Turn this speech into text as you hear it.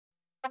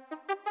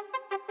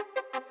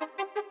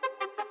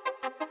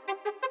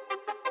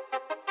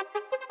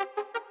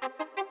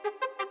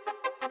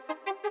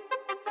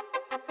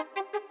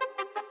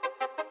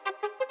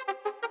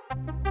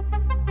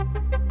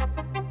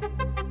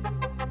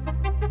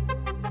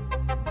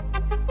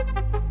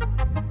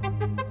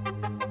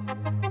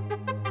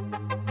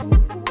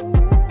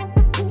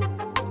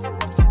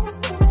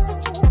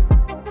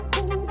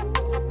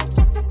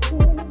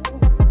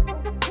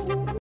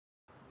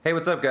Hey,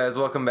 what's up guys?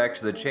 Welcome back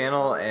to the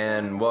channel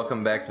and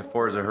welcome back to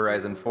Forza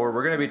Horizon 4.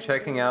 We're going to be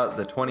checking out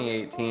the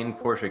 2018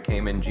 Porsche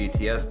Cayman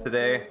GTS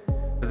today.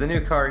 There's a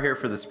new car here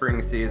for the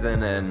spring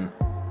season, and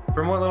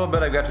from what little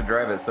bit I've got to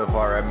drive it so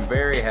far, I'm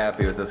very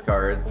happy with this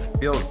car. It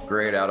feels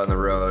great out on the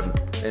road,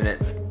 and it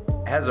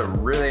has a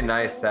really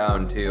nice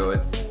sound too.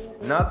 It's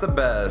not the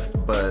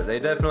best, but they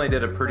definitely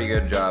did a pretty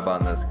good job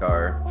on this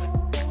car.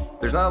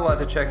 There's not a lot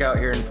to check out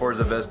here in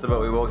Forza Vista, but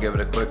we will give it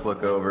a quick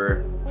look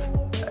over.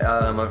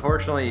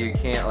 Unfortunately, you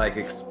can't like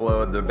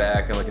explode the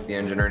back and look at the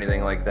engine or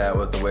anything like that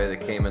with the way the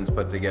Cayman's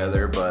put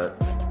together, but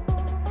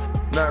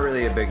not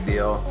really a big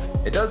deal.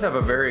 It does have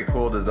a very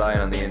cool design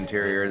on the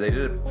interior. They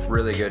did a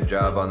really good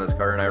job on this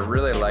car, and I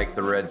really like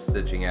the red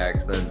stitching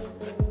accents.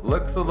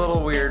 Looks a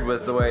little weird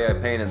with the way I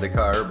painted the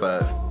car,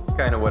 but it's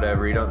kind of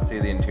whatever. You don't see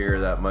the interior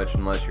that much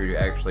unless you're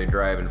actually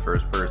driving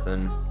first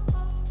person.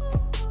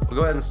 We'll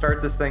go ahead and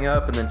start this thing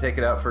up and then take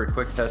it out for a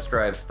quick test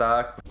drive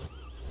stock.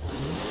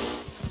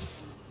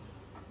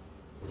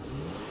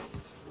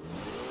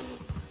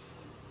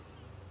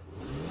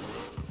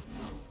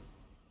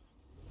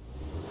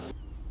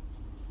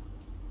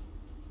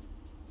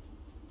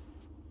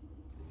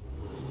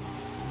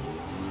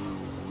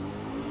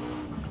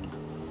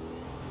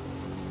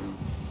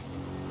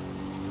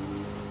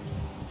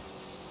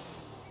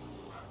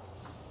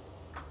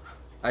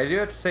 I do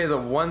have to say the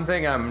one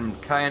thing I'm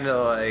kind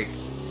of like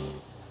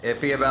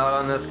iffy about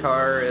on this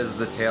car is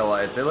the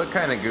taillights. They look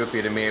kind of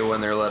goofy to me when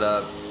they're lit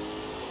up.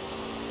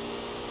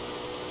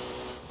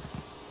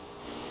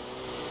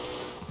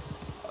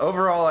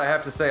 Overall, I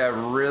have to say I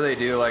really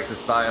do like the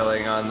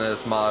styling on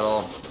this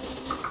model.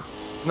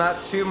 It's not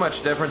too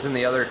much different than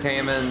the other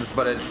Caymans,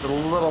 but it's a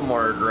little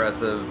more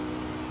aggressive.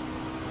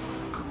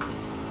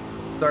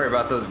 Sorry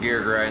about those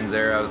gear grinds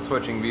there. I was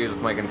switching views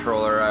with my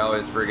controller. I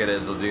always forget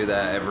it'll do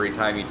that every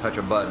time you touch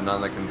a button on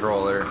the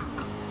controller.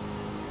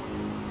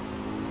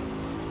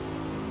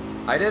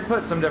 I did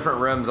put some different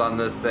rims on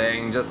this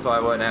thing just so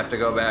I wouldn't have to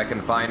go back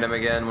and find them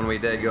again when we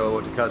did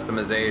go to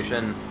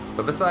customization.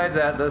 But besides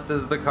that, this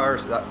is the car,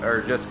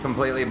 or just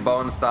completely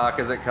bone stock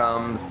as it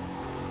comes.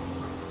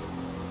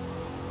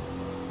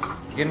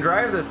 You can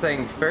drive this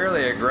thing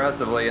fairly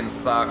aggressively in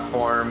stock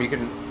form.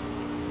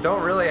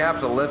 Don't really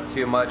have to lift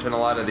too much in a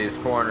lot of these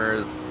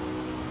corners.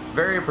 It's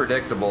very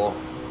predictable.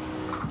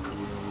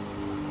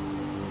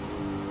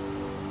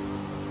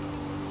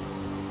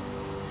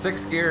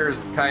 Six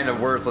gears kind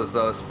of worthless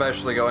though,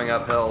 especially going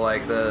uphill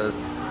like this.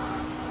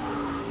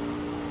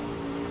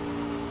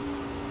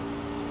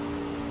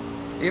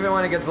 Even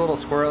when it gets a little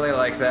squirrely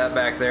like that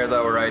back there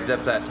though, where I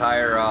dip that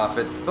tire off,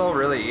 it's still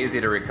really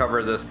easy to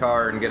recover this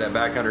car and get it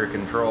back under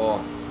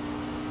control.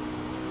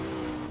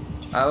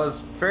 I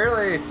was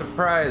fairly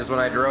surprised when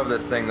I drove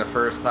this thing the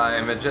first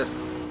time.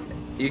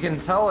 You can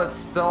tell it's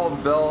still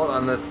built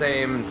on the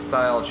same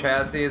style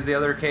chassis as the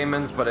other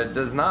Caymans, but it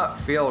does not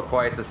feel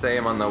quite the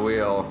same on the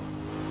wheel.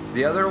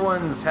 The other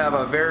ones have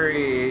a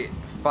very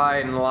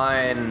fine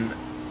line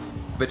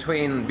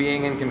between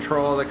being in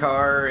control of the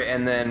car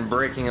and then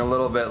breaking a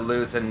little bit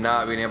loose and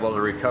not being able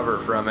to recover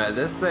from it.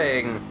 This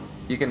thing,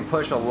 you can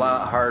push a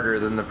lot harder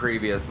than the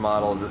previous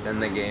models in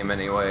the game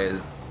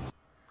anyways.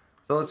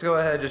 So let's go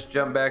ahead, just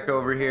jump back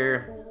over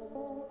here,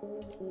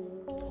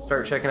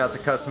 start checking out the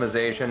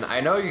customization.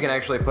 I know you can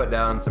actually put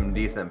down some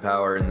decent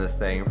power in this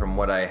thing from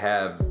what I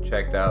have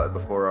checked out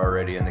before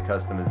already in the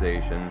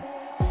customization.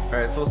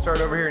 Alright, so we'll start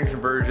over here in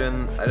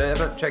conversion. I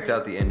haven't checked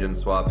out the engine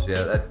swaps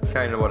yet. That's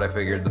kind of what I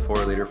figured, the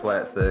 4-liter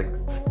flat 6.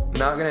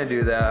 Not gonna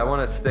do that. I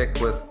want to stick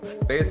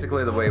with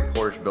basically the way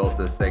Porsche built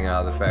this thing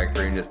out of the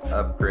factory and just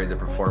upgrade the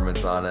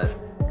performance on it.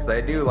 Because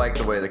I do like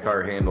the way the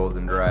car handles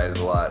and drives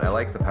a lot. I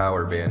like the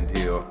power band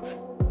too.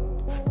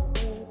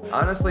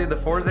 Honestly, the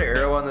Forza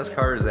Aero on this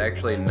car is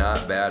actually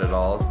not bad at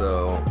all,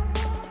 so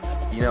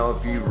you know,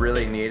 if you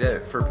really need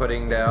it for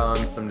putting down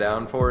some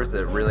downforce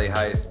at really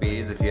high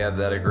speeds, if you have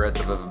that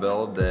aggressive of a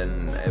build,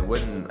 then it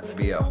wouldn't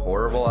be a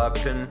horrible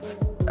option.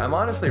 I'm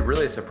honestly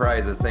really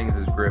surprised this thing's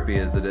as grippy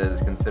as it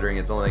is, considering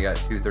it's only got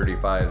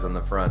 235s on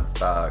the front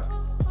stock.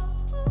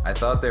 I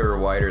thought they were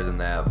wider than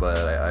that, but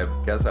I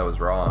guess I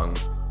was wrong.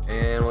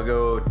 And we'll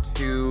go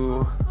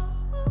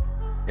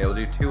we'll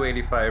do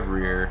 285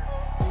 rear.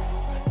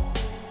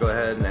 Go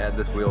ahead and add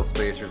this wheel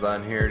spacers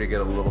on here to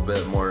get a little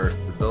bit more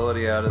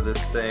stability out of this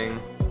thing.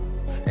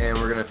 And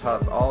we're going to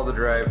toss all the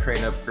drivetrain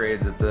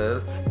upgrades at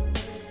this.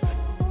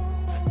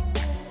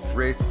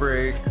 Race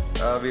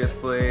brakes,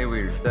 obviously.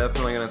 We're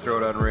definitely going to throw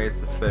it on race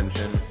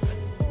suspension.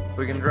 So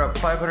we can drop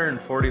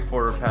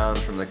 544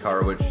 pounds from the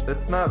car, which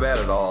that's not bad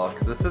at all,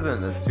 because this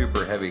isn't a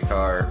super heavy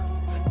car.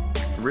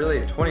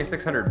 really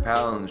 2,600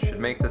 pounds should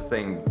make this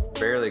thing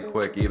fairly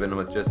quick even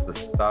with just the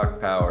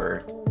stock power.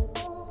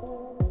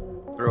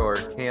 Throw our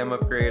cam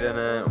upgrade in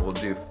it, we'll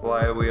do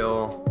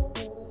flywheel.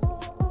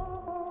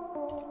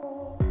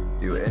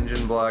 Do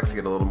engine block to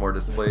get a little more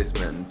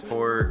displacement and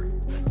torque.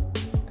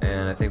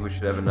 And I think we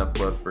should have enough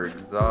left for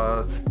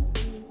exhaust.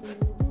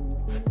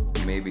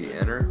 Maybe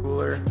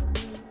intercooler.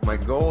 My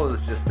goal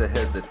is just to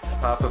hit the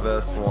top of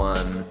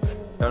S1.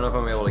 I don't know if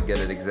I'm able to get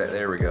it exactly.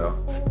 There we go.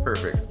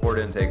 Perfect. Sport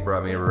intake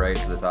brought me right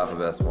to the top of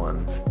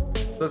S1.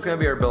 So that's going to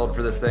be our build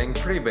for this thing.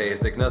 Pretty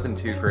basic, nothing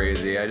too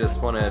crazy. I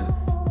just wanted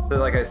to,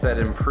 like I said,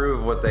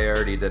 improve what they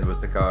already did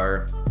with the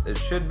car. It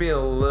should be a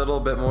little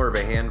bit more of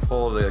a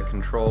handful to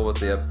control with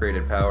the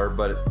upgraded power,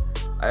 but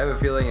I have a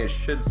feeling it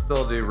should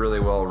still do really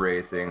well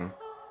racing.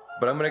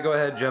 But I'm going to go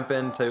ahead and jump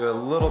into a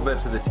little bit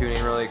to the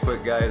tuning really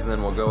quick, guys, and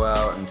then we'll go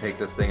out and take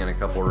this thing in a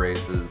couple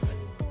races.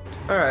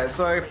 Alright,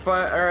 so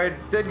I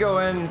did go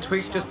in and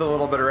tweak just a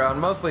little bit around,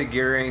 mostly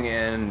gearing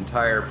and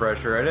tire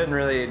pressure. I didn't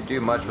really do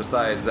much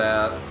besides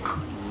that.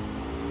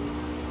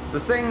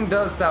 This thing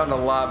does sound a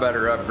lot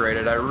better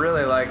upgraded. I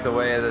really like the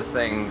way this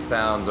thing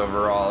sounds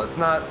overall. It's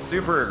not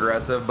super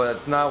aggressive, but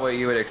it's not what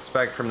you would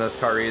expect from this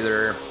car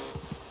either.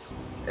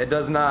 It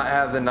does not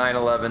have the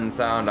 911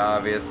 sound,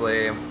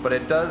 obviously, but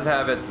it does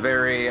have its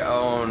very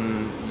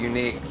own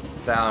unique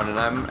sound, and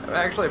I'm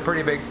actually a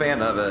pretty big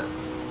fan of it.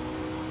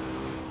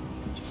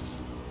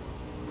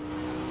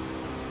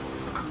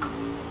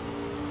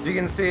 As you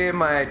can see,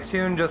 my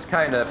tune just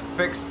kind of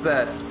fixed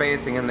that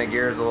spacing in the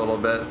gears a little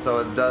bit, so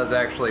it does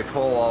actually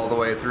pull all the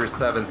way through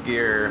 7th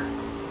gear.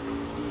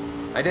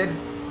 I did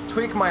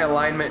tweak my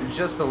alignment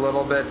just a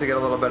little bit to get a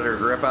little better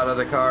grip out of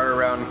the car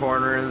around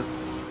corners.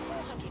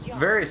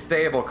 Very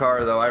stable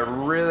car though. I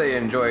really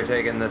enjoy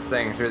taking this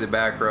thing through the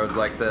back roads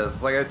like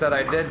this. Like I said,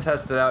 I did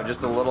test it out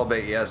just a little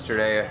bit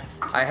yesterday.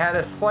 I had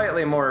a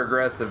slightly more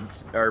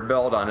aggressive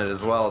build on it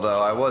as well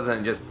though. I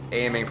wasn't just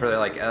aiming for the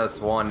like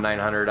S1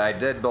 900. I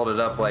did build it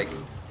up like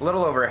a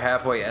little over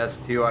halfway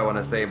S2 I want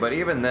to say, but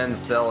even then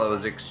still it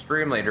was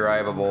extremely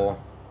drivable.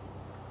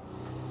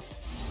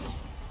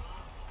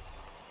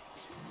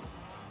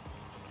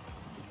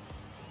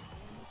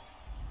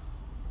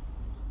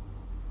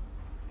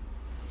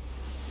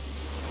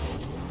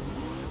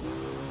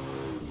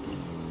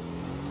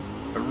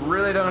 I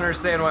really don't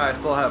understand why I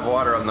still have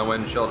water on the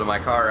windshield of my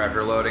car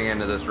after loading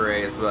into this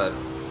race, but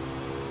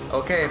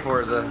okay,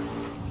 Forza.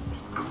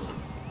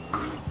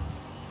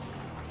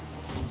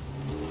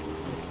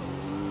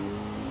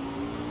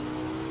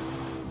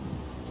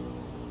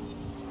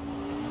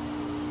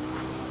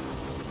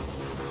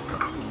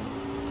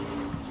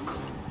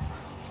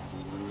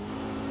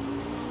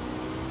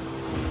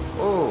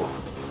 Oh,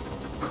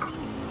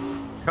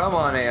 come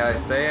on AI,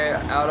 stay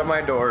out of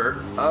my door.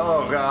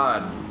 Oh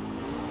God.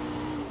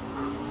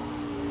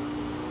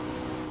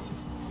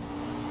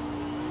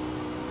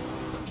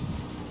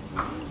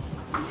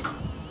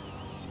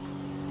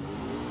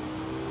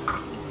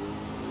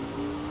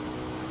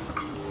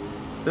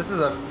 This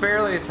is a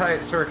fairly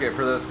tight circuit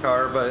for this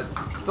car, but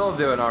it's still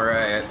doing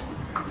alright.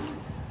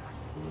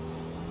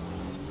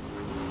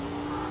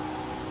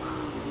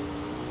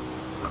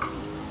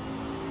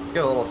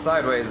 Get a little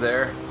sideways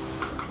there.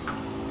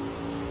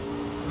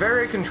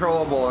 Very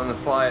controllable in the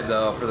slide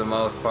though, for the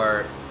most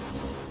part.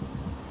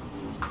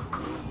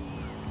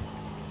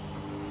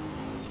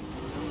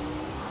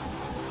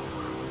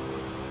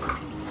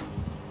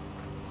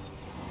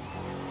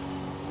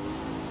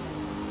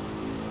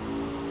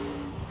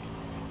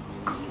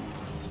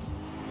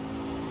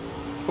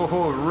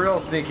 Ooh,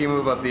 real sneaky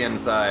move up the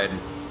inside.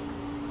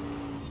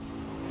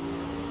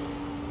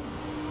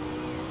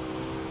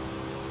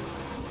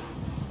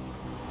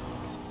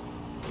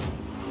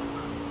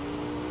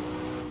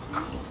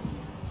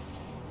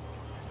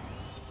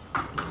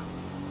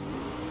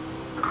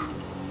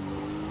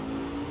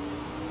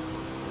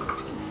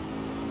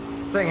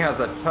 This thing has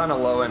a ton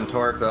of low-end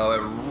torque though.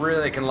 It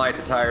really can light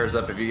the tires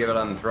up if you give it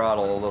on the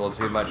throttle a little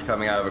too much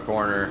coming out of a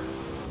corner.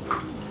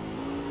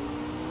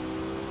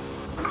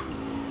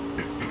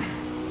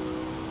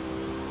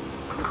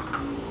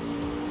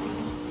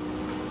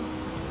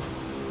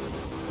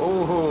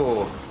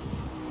 Ooh.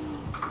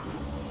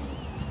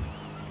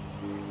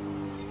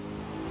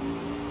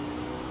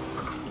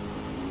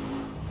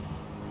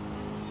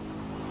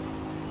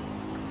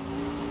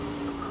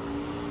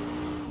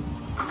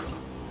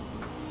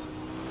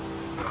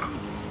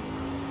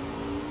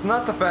 It's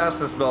not the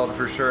fastest build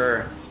for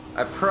sure.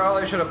 I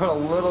probably should have put a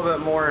little bit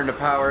more into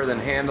power than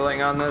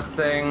handling on this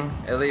thing,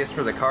 at least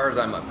for the cars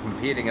I'm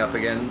competing up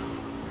against.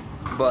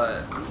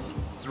 But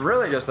it's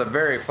really just a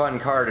very fun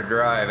car to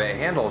drive. It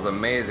handles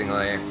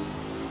amazingly.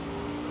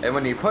 And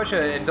when you push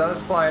it, it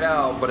does slide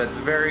out, but it's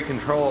very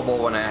controllable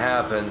when it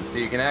happens. So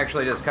you can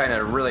actually just kind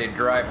of really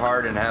drive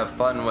hard and have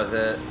fun with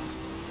it.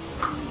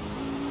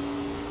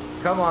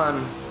 Come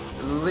on,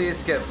 at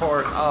least get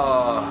forward.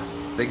 Oh,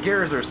 the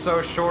gears are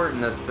so short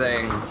in this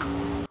thing.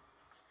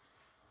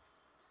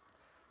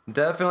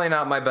 Definitely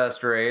not my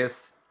best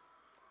race.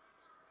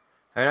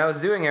 I mean, I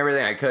was doing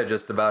everything I could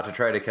just about to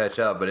try to catch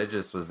up, but it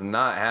just was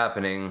not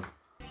happening.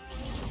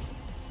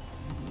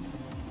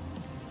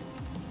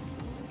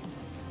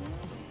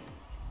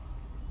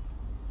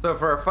 So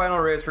for our final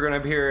race, we're going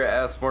to be here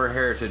at Asmore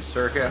Heritage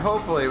Circuit.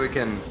 Hopefully we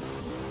can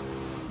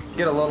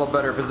get a little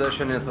better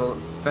position at the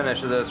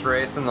finish of this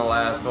race than the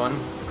last one.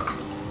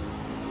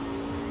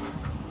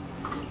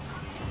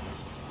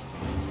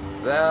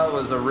 That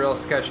was a real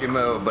sketchy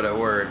move, but it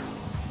worked.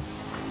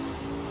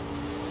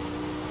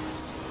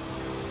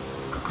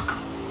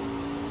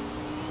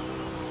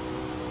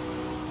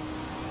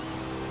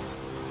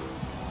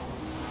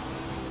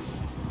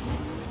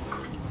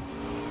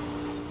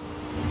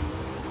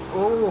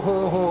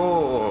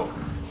 Oh,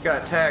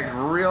 got tagged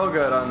real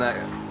good on that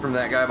from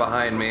that guy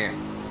behind me.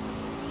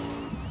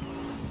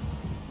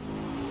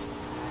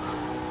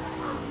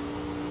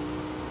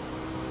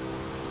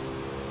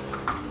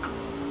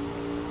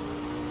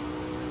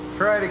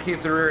 Try to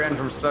keep the rear end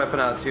from stepping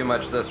out too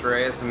much this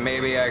race and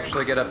maybe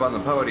actually get up on the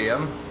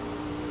podium.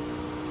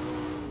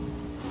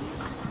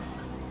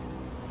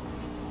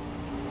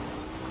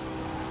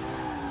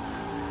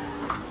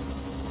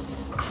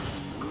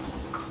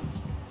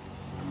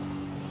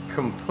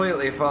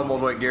 Completely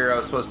fumbled what gear I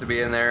was supposed to be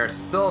in there.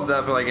 Still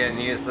definitely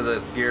getting used to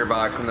this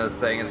gearbox in this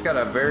thing. It's got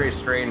a very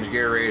strange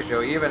gear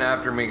ratio even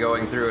after me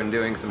going through and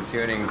doing some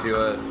tuning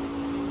to it.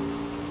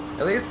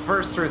 At least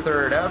first through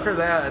third. After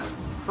that it's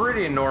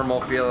pretty normal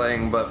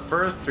feeling, but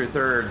first through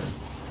third's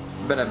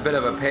been a bit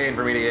of a pain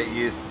for me to get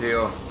used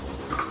to.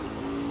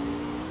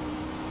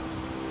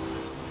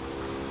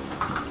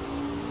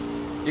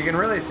 You can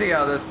really see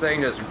how this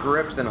thing just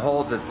grips and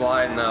holds its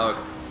line though.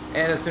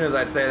 And as soon as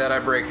I say that, I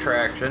break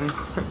traction.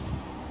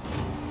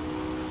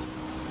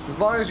 As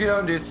long as you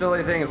don't do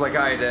silly things like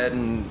I did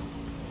and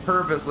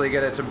purposely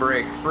get it to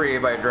break free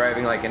by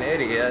driving like an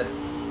idiot,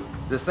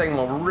 this thing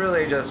will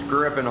really just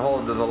grip and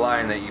hold to the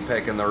line that you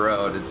pick in the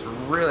road. It's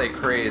really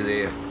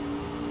crazy.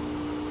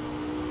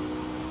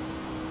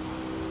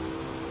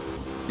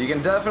 You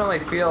can definitely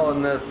feel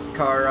in this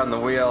car on the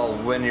wheel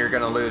when you're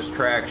gonna lose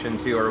traction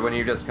too, or when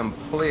you just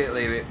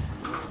completely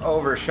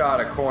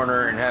overshot a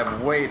corner and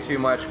have way too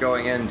much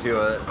going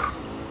into it.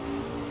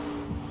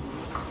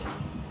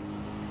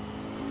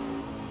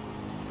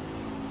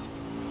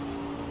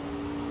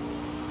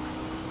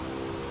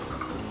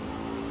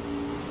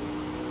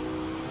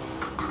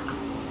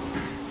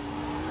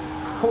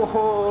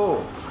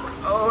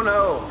 Oh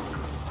no!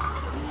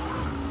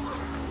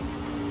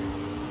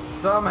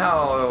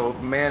 Somehow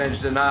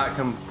managed to not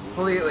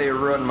completely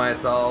ruin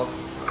myself,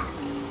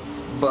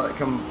 but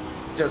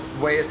just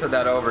wasted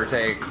that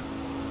overtake.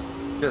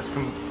 Just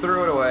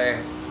threw it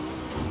away.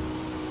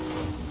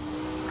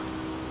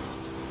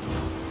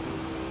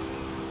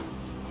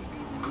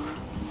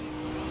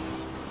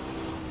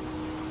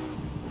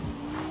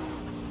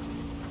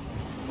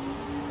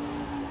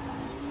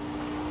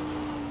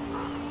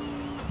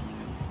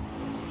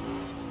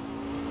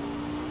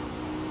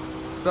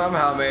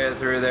 Somehow made it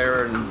through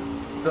there and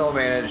still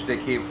managed to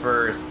keep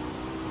first.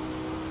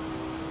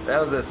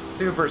 That was a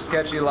super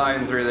sketchy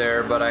line through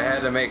there, but I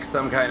had to make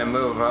some kind of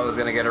move if I was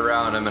going to get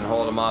around him and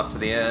hold him off to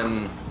the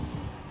end.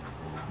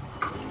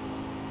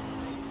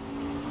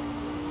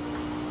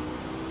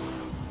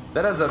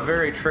 That is a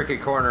very tricky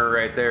corner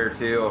right there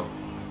too.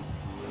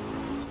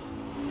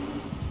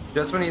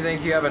 Just when you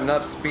think you have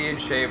enough speed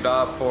shaved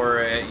off for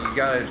it, you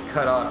gotta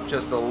cut off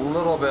just a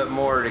little bit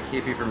more to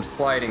keep you from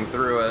sliding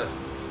through it.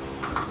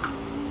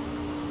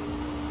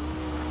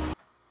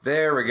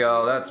 There we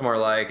go, that's more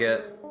like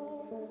it.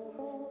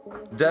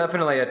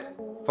 Definitely a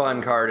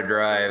fun car to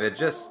drive. It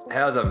just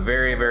has a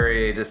very,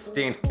 very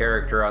distinct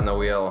character on the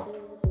wheel.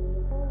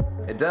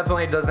 It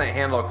definitely doesn't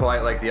handle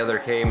quite like the other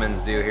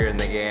Caymans do here in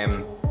the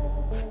game.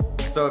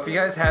 So if you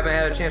guys haven't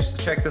had a chance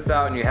to check this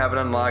out and you haven't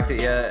unlocked it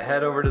yet,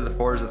 head over to the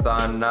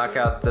Forzathon, knock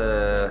out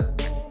the...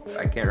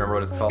 I can't remember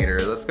what it's called.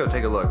 Let's go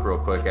take a look real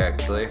quick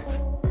actually.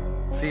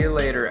 See Ya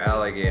Later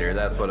Alligator,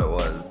 that's what it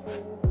was.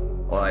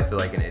 Well, I feel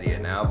like an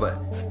idiot now, but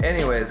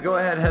anyways, go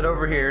ahead, head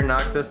over here,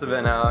 knock this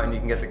event out, and you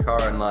can get the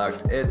car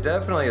unlocked. It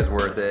definitely is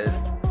worth it.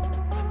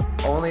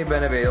 It's only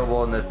been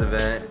available in this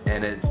event,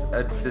 and it's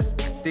a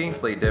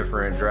distinctly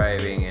different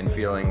driving and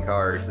feeling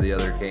car to the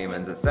other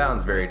Caymans. It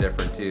sounds very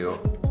different too.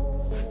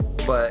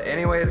 But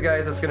anyways,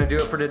 guys, that's going to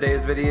do it for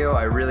today's video.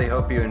 I really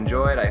hope you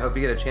enjoyed. I hope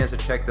you get a chance to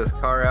check this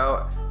car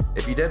out.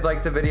 If you did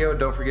like the video,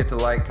 don't forget to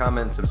like,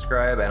 comment,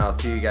 subscribe, and I'll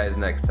see you guys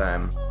next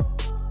time.